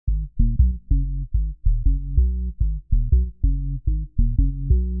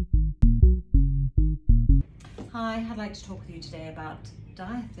Hi, I'd like to talk with you today about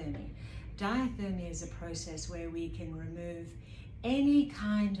diathermy. Diathermy is a process where we can remove any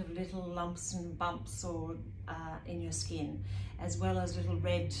kind of little lumps and bumps or in your skin, as well as little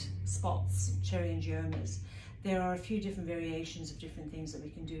red spots, cherryangiomas. There are a few different variations of different things that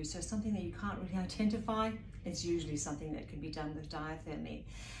we can do. So something that you can't really identify, it's usually something that can be done with diathermy.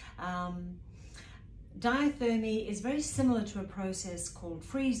 Diathermy is very similar to a process called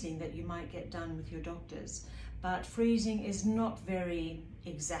freezing that you might get done with your doctors, but freezing is not very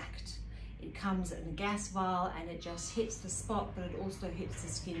exact. It comes in a gas vial and it just hits the spot, but it also hits the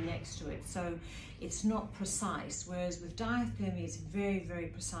skin next to it. So it's not precise, whereas with diathermy it's very, very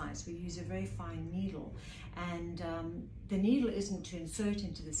precise. We use a very fine needle, and the needle isn't to insert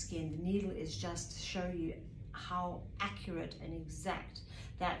into the skin, the needle is just to show you how accurate and exact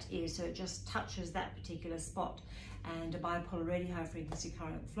that is. So it just touches that particular spot, and a bipolar radio high frequency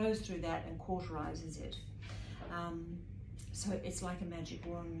current flows through that and cauterizes it. So it's like a magic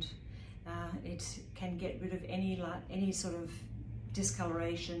wand. It can get rid of any sort of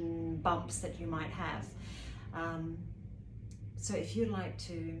discoloration, bumps that you might have. So if you'd like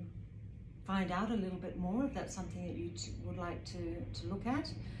to find out a little bit more, if that's something that you would like to look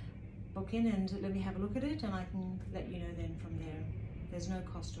at, book in and let me have a look at it, and I can let you know then from there. There's no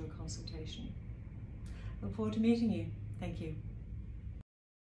cost to a consultation. Look forward to meeting you. Thank you.